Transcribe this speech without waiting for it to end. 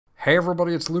Hey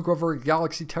everybody, it's Luke over at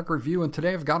Galaxy Tech Review, and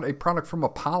today I've got a product from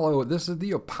Apollo. This is the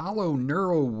Apollo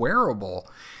Neuro Wearable,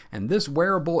 and this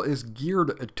wearable is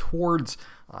geared towards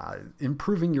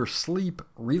improving your sleep,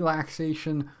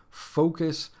 relaxation,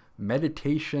 focus,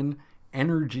 meditation,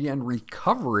 energy, and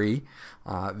recovery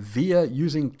via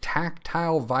using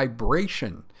tactile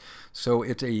vibration. So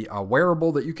it's a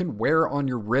wearable that you can wear on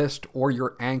your wrist or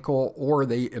your ankle, or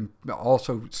they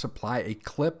also supply a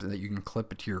clip that you can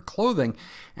clip it to your clothing.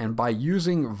 And by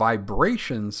using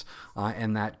vibrations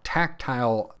and that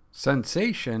tactile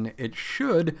sensation, it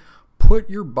should put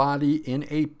your body in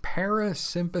a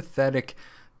parasympathetic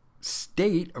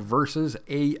state versus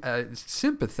a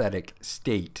sympathetic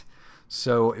state.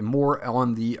 So more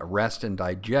on the rest and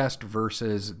digest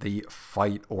versus the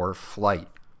fight or flight.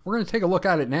 We're going to take a look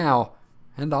at it now,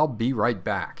 and I'll be right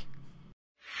back.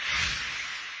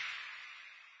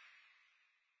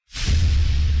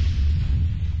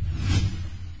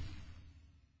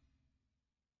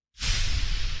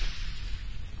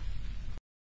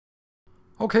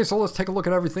 Okay, so let's take a look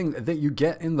at everything that you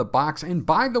get in the box. And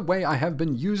by the way, I have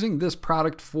been using this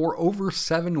product for over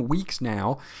 7 weeks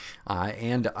now,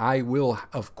 and I will,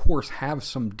 of course, have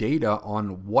some data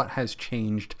on what has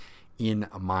changed in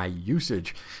my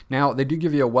usage. Now, they do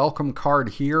give you a welcome card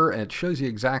here, and it shows you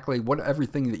exactly what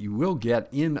everything that you will get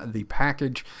in the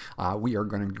package. We are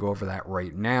going to go over that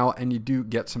right now, and you do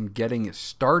get some getting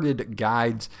started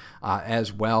guides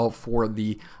as well for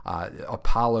the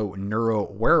Apollo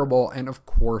Neuro Wearable, and of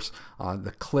course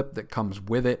the clip that comes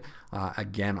with it.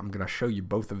 Again, I'm going to show you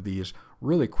both of these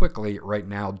really quickly right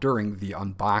now during the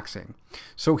unboxing.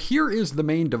 So here is the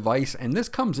main device, and this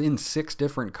comes in 6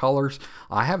 different colors.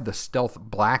 I have the stealth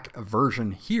black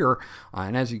version here,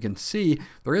 and as you can see,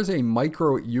 there is a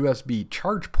micro USB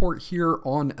charge port here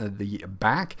on the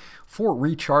back for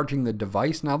recharging the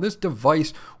device. Now this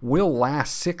device will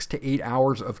last 6 to 8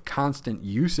 hours of constant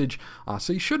usage,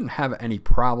 so you shouldn't have any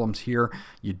problems here.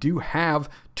 You do have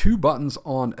 2 buttons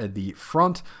on the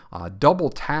front. Double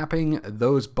tapping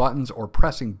those buttons, or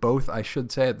pressing both I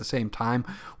should say at the same time,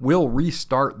 will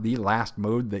restart the last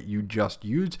mode that you just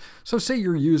used. So say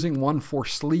you're using one for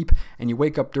sleep and you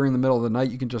wake up during the middle of the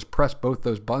night, you can just press both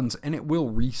those buttons and it will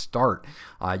restart.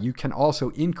 You can also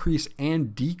increase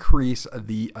and decrease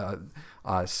the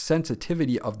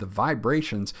sensitivity of the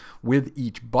vibrations with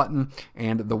each button,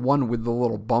 and the one with the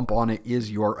little bump on it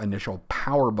is your initial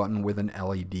power button with an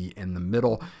LED in the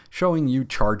middle showing you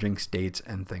charging states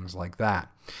and things like that.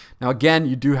 Now again,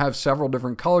 you do have several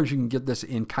different colors. You can get this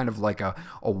in kind of like a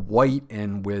white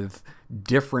and with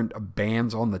different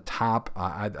bands on the top.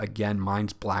 Again,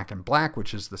 mine's black and black,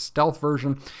 which is the stealth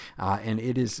version, and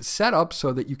it is set up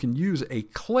so that you can use a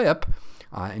clip,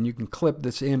 and you can clip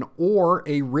this in, or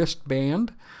a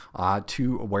wristband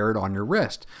to wear it on your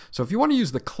wrist. So if you want to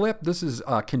use the clip, this is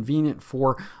convenient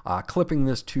for clipping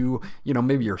this to,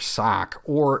 maybe your sock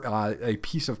or a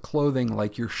piece of clothing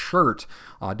like your shirt,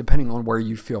 depending on where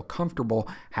you feel comfortable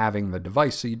having the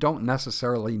device. So you don't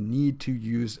necessarily need to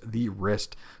use the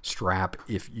wrist strap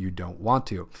if you don't want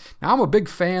to. Now, I'm a big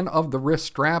fan of the wrist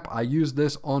strap. I use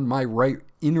this on my right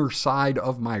inner side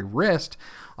of my wrist,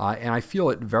 and I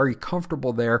feel it very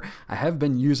comfortable there. I have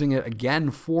been using it again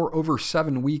for over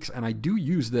 7 weeks, and I do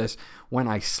use this when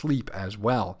I sleep as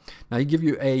well. Now, they give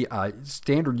you a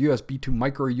standard USB to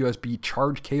micro USB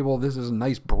charge cable. This is a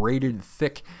nice braided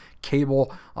thick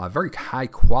cable, very high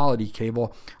quality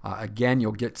cable. Again,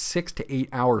 you'll get 6 to 8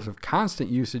 hours of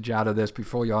constant usage out of this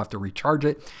before you'll have to recharge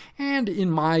it, and in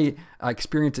my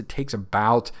experience, it takes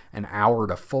about an hour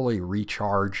to fully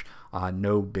recharge.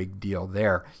 No big deal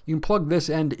there. You can plug this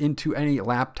end into any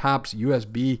laptop's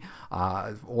USB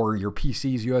or your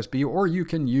PC's USB, or you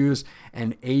can use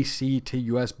an AC to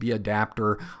USB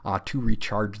adapter to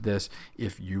recharge this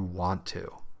if you want to.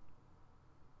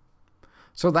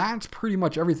 So that's pretty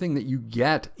much everything that you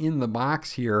get in the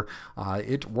box here.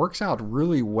 It works out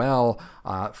really well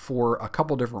for a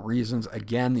couple different reasons.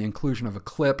 Again, the inclusion of a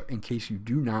clip in case you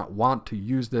do not want to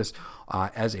use this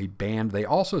as a band. They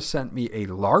also sent me a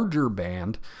larger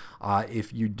band.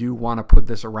 If you do want to put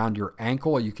this around your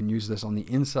ankle, you can use this on the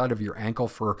inside of your ankle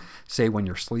for, say, when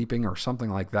you're sleeping or something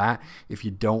like that, if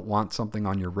you don't want something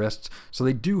on your wrists. So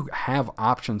they do have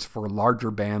options for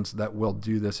larger bands that will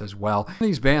do this as well.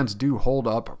 These bands do hold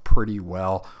up pretty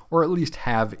well, or at least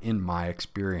have in my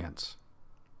experience.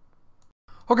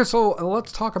 Okay, so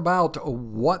let's talk about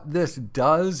what this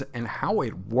does and how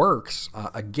it works.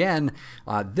 Again,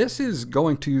 this is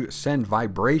going to send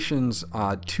vibrations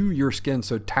to your skin,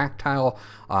 so tactile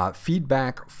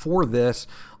feedback for this.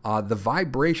 The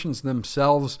vibrations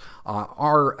themselves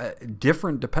are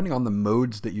different depending on the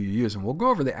modes that you use. And we'll go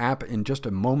over the app in just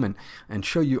a moment and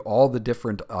show you all the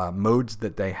different modes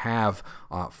that they have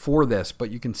for this.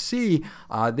 But you can see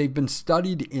they've been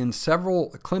studied in several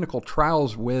clinical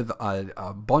trials with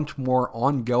a bunch more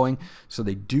ongoing. So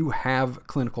they do have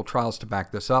clinical trials to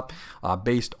back this up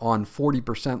based on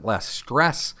 40% less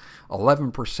stress,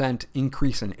 11%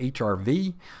 increase in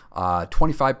HRV,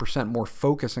 25% more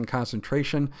focus and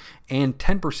concentration, and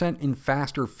 10% in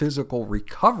faster physical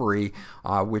recovery,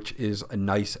 which is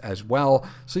nice as well.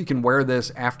 So you can wear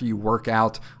this after you work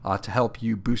out to help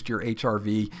you boost your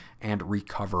HRV and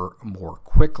recover more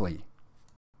quickly.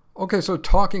 Okay, so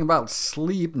talking about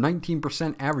sleep,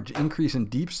 19% average increase in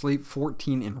deep sleep,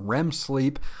 14% in REM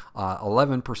sleep,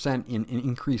 11% in an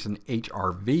increase in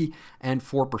HRV, and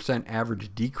 4%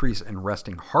 average decrease in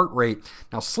resting heart rate.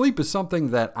 Now, sleep is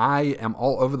something that I am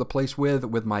all over the place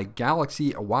with my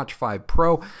Galaxy Watch 5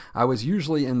 Pro. I was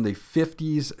usually in the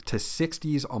 50s to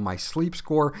 60s on my sleep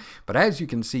score, but as you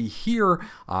can see here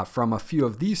from a few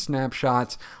of these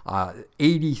snapshots,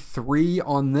 83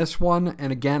 on this one,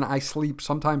 and again, I sleep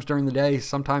sometimes during the day,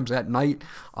 sometimes at night,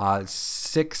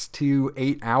 6 to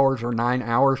 8 hours or 9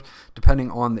 hours,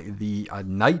 depending on the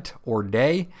night or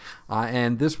day.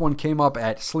 And this one came up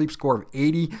at sleep score of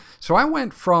 80. So I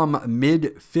went from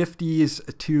mid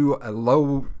 50s to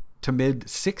low to mid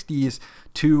 60s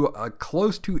to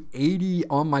close to 80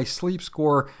 on my sleep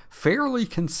score fairly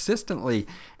consistently.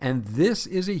 And this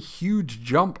is a huge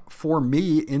jump for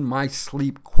me in my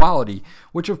sleep quality,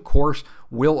 which of course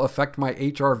will affect my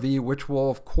HRV, which will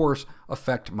of course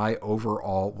affect my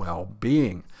overall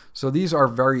well-being. So these are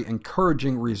very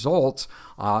encouraging results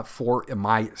for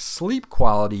my sleep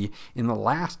quality in the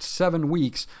last 7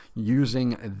 weeks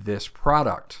using this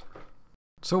product.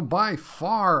 So by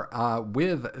far,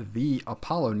 with the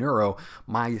Apollo Neuro,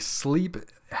 my sleep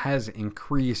has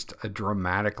increased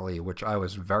dramatically, which I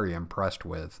was very impressed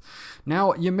with.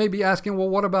 Now, you may be asking, well,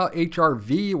 what about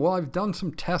HRV? Well, I've done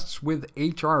some tests with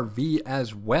HRV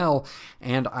as well,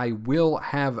 and I will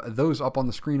have those up on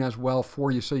the screen as well for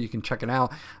you so you can check it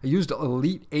out. I used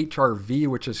Elite HRV,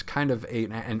 which is kind of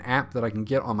an app that I can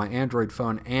get on my Android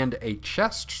phone, and a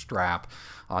chest strap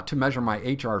to measure my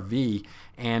HRV,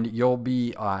 and you'll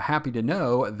be happy to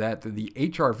know that the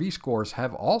HRV scores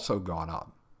have also gone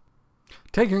up.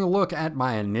 Taking a look at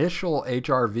my initial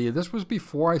HRV, this was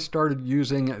before I started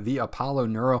using the Apollo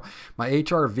Neuro. My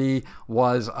HRV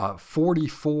was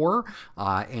 44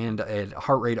 and a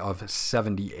heart rate of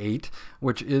 78,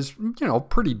 which is,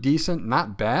 pretty decent,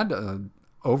 not bad.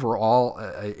 Overall,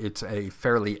 it's a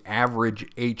fairly average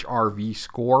HRV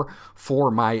score for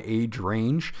my age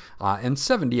range, and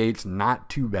 78 is not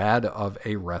too bad of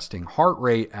a resting heart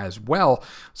rate as well.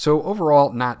 So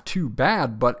overall, not too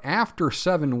bad, but after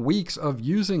 7 weeks of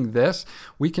using this,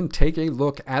 we can take a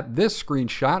look at this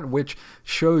screenshot, which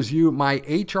shows you my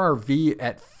HRV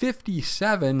at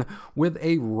 57 with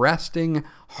a resting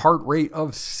heart rate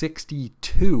of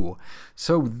 62.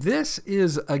 So this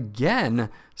is, again,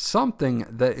 something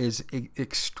that is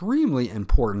extremely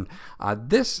important.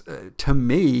 This, to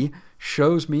me,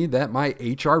 shows me that my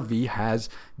HRV has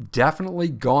definitely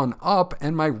gone up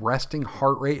and my resting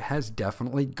heart rate has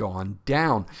definitely gone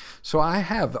down. So I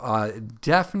have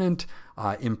definite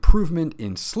improvement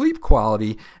in sleep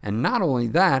quality, and not only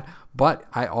that, but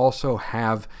I also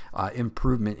have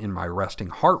improvement in my resting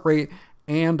heart rate,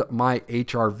 and my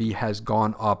HRV has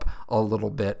gone up a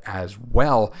little bit as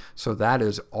well. So that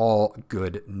is all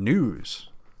good news.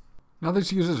 Now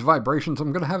this uses vibrations.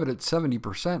 I'm going to have it at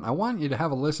 70%. I want you to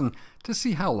have a listen to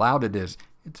see how loud it is.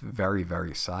 It's very,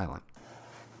 very silent.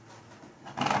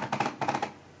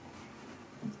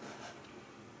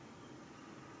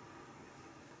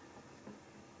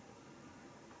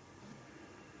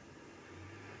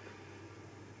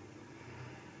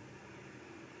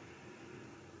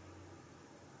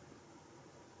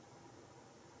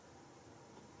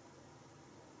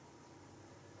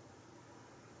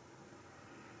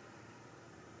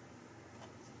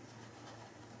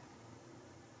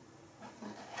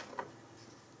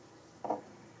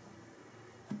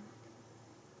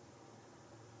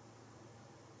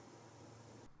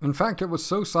 In fact, it was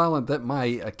so silent that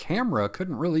my camera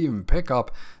couldn't really even pick up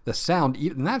the sound,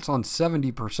 and that's on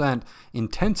 70%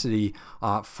 intensity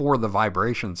for the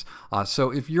vibrations. So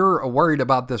if you're worried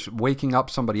about this waking up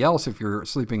somebody else, if you're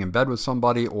sleeping in bed with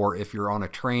somebody, or if you're on a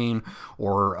train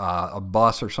or a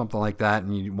bus or something like that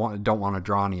and you don't want to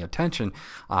draw any attention,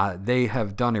 they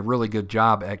have done a really good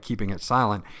job at keeping it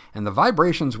silent. And the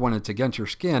vibrations, when it's against your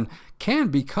skin, can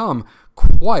become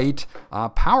quite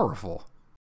powerful.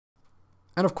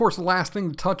 And of course, the last thing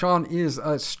to touch on is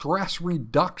stress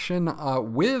reduction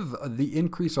with the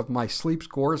increase of my sleep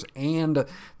scores and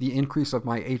the increase of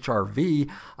my HRV.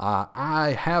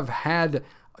 I have had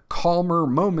calmer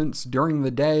moments during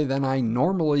the day than I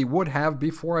normally would have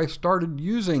before I started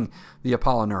using the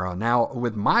Apollo Neuro. Now,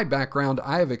 with my background,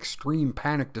 I have extreme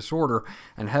panic disorder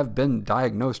and have been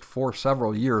diagnosed for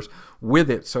several years with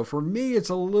it. So for me, it's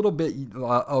a little bit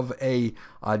of a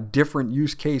different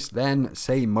use case than,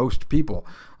 say, most people.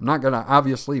 I'm not going to,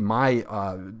 obviously, my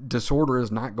disorder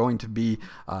is not going to be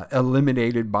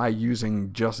eliminated by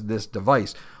using just this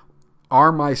device.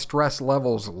 Are my stress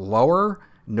levels lower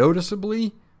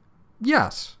noticeably?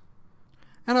 Yes.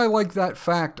 And I like that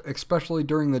fact, especially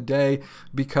during the day,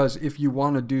 because if you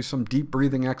want to do some deep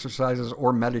breathing exercises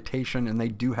or meditation, and they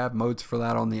do have modes for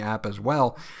that on the app as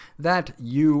well, that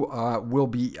you will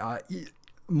be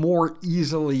more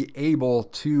easily able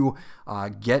to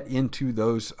get into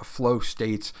those flow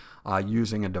states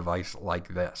using a device like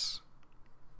this.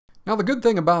 Now, the good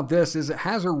thing about this is it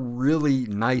has a really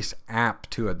nice app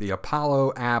to it. The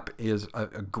Apollo app is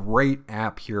a great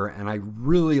app here, and I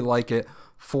really like it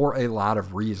for a lot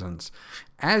of reasons.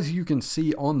 As you can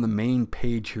see on the main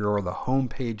page here, or the home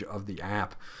page of the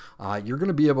app, you're going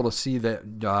to be able to see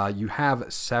that you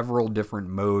have several different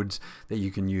modes that you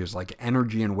can use, like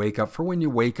energy and wake up for when you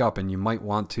wake up and you might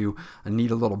want to need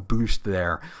a little boost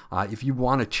there. If you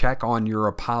want to check on your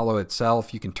Apollo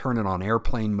itself, you can turn it on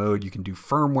airplane mode, you can do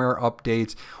firmware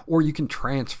updates, or you can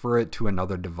transfer it to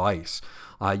another device.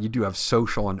 You do have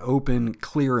social and open,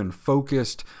 clear and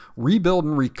focused, rebuild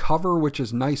and recover, which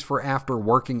is nice for after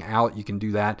working out. You can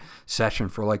do that session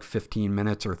for like 15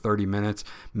 minutes or 30 minutes.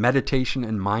 Meditation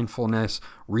and mindfulness,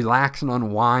 relax and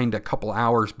unwind a couple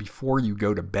hours before you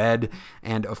go to bed.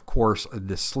 And of course,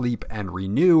 the sleep and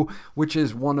renew, which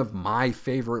is one of my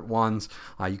favorite ones.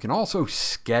 You can also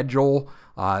schedule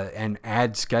and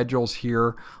add schedules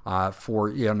here for,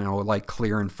 like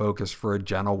clear and focus for a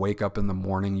gentle wake up in the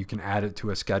morning. You can add it to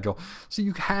a schedule. So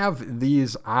you have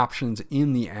these options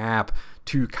in the app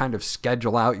to kind of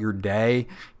schedule out your day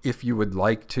if you would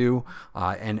like to,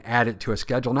 and add it to a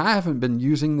schedule. Now, I haven't been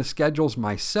using the schedules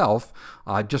myself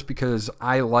just because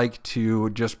I like to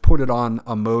just put it on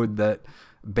a mode that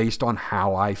based on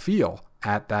how I feel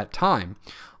at that time.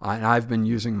 And I've been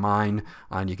using mine,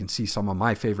 and you can see some of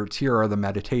my favorites here are the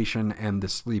meditation and the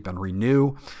sleep and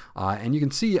renew. And you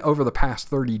can see over the past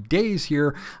 30 days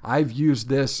here, I've used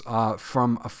this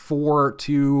from 4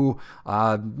 to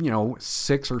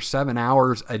 6 or 7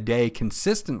 hours a day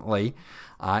consistently.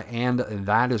 And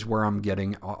that is where I'm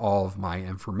getting all of my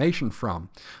information from.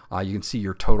 You can see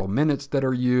your total minutes that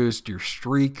are used, your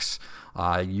streaks.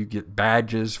 You get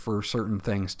badges for certain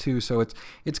things too. So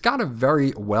it's got a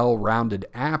very well-rounded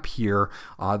app here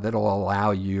that'll allow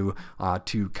you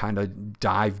to kind of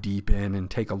dive deep in and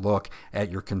take a look at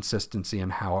your consistency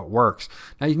and how it works.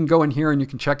 Now you can go in here and you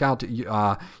can check out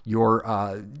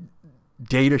your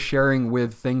data sharing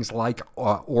with things like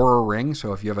Oura Ring.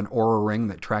 So if you have an Oura Ring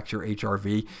that tracks your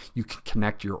HRV, you can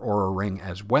connect your Oura Ring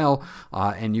as well.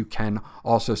 And you can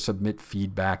also submit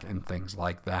feedback and things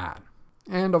like that.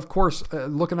 And of course,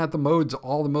 looking at the modes,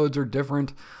 all the modes are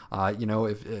different.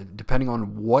 Depending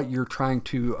on what you're trying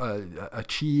to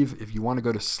achieve. If you want to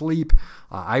go to sleep,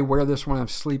 I wear this when I'm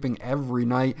sleeping every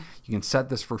night. You can set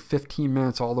this for 15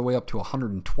 minutes all the way up to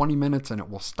 120 minutes, and it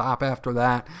will stop after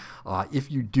that.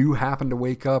 If you do happen to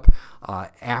wake up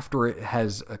after it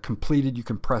has completed, you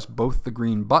can press both the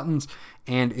green buttons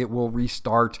and it will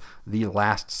restart the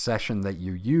last session that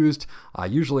you used.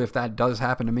 Usually if that does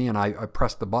happen to me and I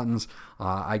press the buttons,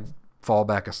 I fall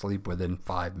back asleep within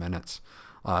 5 minutes.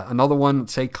 Another one,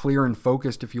 say clear and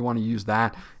focused, if you want to use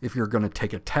that, if you're going to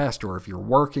take a test or if you're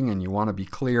working and you want to be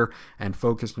clear and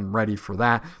focused and ready for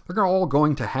that. They're all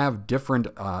going to have different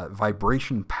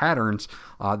vibration patterns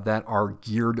that are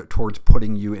geared towards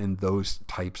putting you in those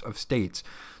types of states.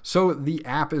 So the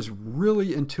app is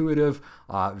really intuitive,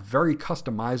 very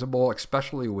customizable,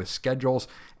 especially with schedules,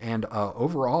 and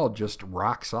overall just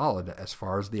rock solid as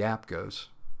far as the app goes.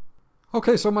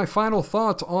 Okay, so my final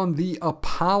thoughts on the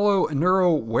Apollo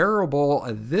Neuro Wearable.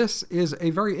 This is a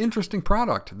very interesting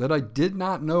product that I did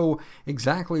not know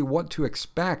exactly what to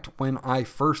expect when I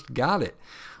first got it.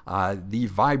 The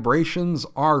vibrations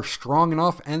are strong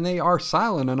enough and they are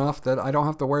silent enough that I don't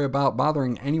have to worry about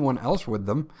bothering anyone else with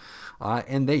them.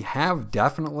 And they have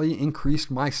definitely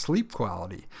increased my sleep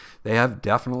quality. They have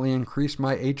definitely increased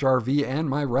my HRV and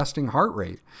my resting heart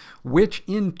rate, which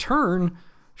in turn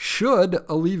should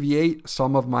alleviate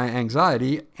some of my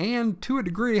anxiety, and to a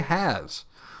degree has.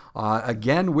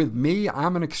 Again, with me,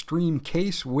 I'm an extreme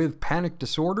case with panic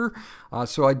disorder,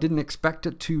 so I didn't expect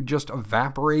it to just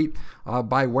evaporate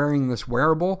by wearing this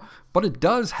wearable, but it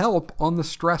does help on the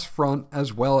stress front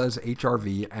as well as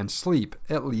HRV and sleep,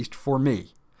 at least for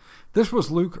me. This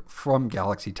was Luke from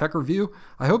Galaxy Tech Review.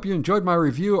 I hope you enjoyed my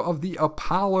review of the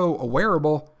Apollo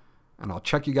Wearable, and I'll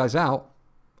check you guys out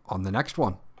on the next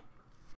one.